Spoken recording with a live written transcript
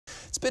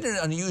been an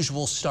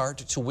unusual start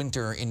to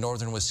winter in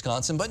northern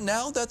Wisconsin, but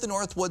now that the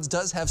Northwoods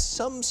does have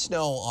some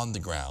snow on the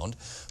ground,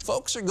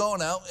 folks are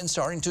going out and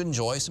starting to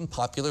enjoy some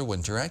popular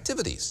winter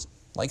activities,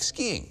 like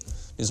skiing.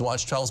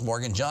 Newswatch 12's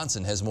Morgan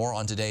Johnson has more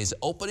on today's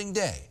opening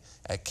day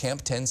at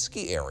Camp 10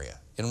 ski area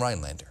in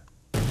Rhinelander.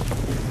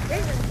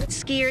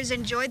 Skiers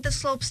enjoyed the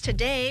slopes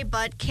today,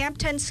 but Camp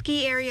 10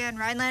 ski area in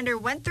Rhinelander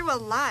went through a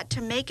lot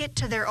to make it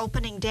to their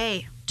opening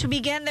day. To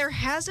begin, there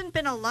hasn't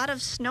been a lot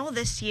of snow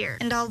this year,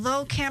 and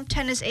although Camp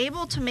 10 is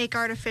able to make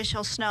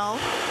artificial snow,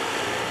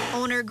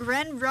 owner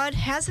Gren Rudd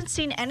hasn't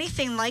seen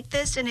anything like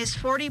this in his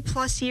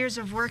 40-plus years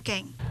of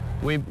working.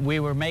 We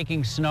were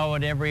making snow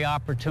at every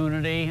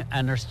opportunity,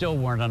 and there still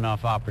weren't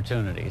enough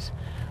opportunities.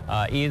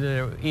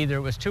 Either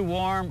it was too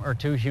warm or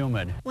too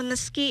humid. When the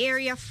ski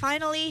area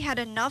finally had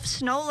enough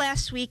snow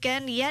last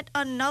weekend, yet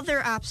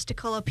another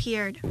obstacle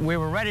appeared. We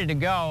were ready to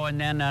go, and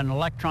then an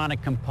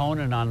electronic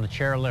component on the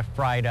chairlift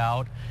fried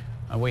out.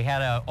 We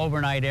had an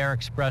overnight air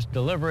express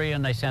delivery,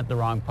 and they sent the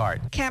wrong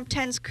part. Camp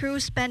 10's crew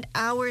spent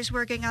hours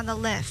working on the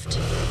lift.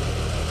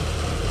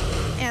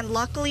 And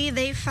luckily,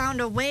 they found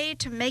a way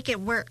to make it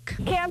work.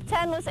 Camp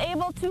 10 was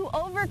able to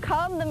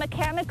overcome the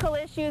mechanical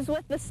issues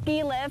with the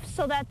ski lift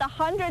so that the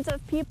hundreds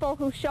of people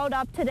who showed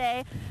up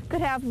today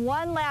could have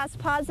one last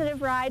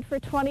positive ride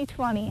for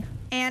 2020.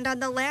 And on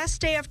the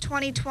last day of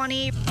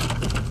 2020,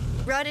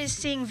 Rudd is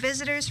seeing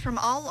visitors from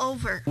all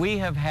over. We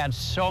have had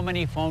so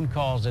many phone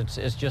calls,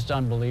 it's just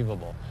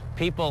unbelievable.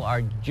 People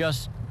are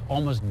just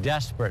almost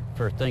desperate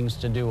for things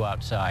to do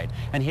outside.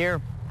 And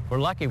here, we're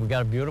lucky. We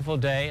got a beautiful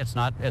day. It's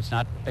not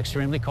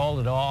extremely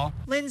cold at all.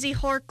 Lindsay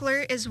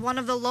Horkler is one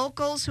of the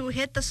locals who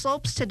hit the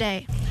slopes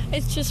today.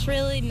 It's just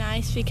really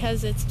nice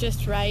because it's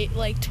just right,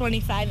 like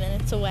 25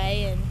 minutes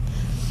away, and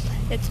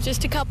it's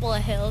just a couple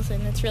of hills,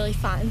 and it's really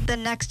fun. The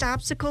next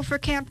obstacle for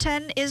Camp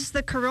 10 is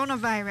the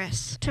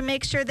coronavirus. To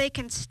make sure they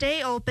can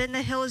stay open,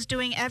 the hill is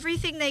doing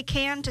everything they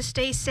can to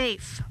stay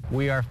safe.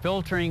 We are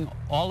filtering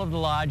all of the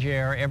lodge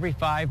air every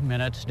 5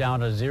 minutes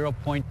down to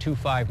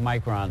 0.25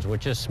 microns,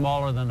 which is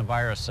smaller than the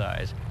virus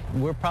size.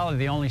 We're probably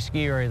the only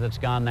ski area that's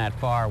gone that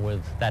far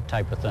with that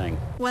type of thing.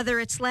 Whether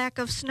it's lack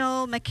of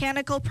snow,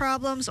 mechanical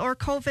problems, or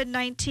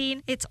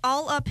COVID-19, it's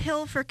all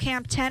uphill for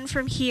Camp 10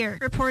 from here.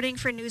 Reporting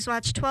for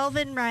Newswatch 12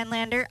 in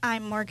Rhinelander,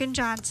 I'm Morgan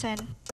Johnson.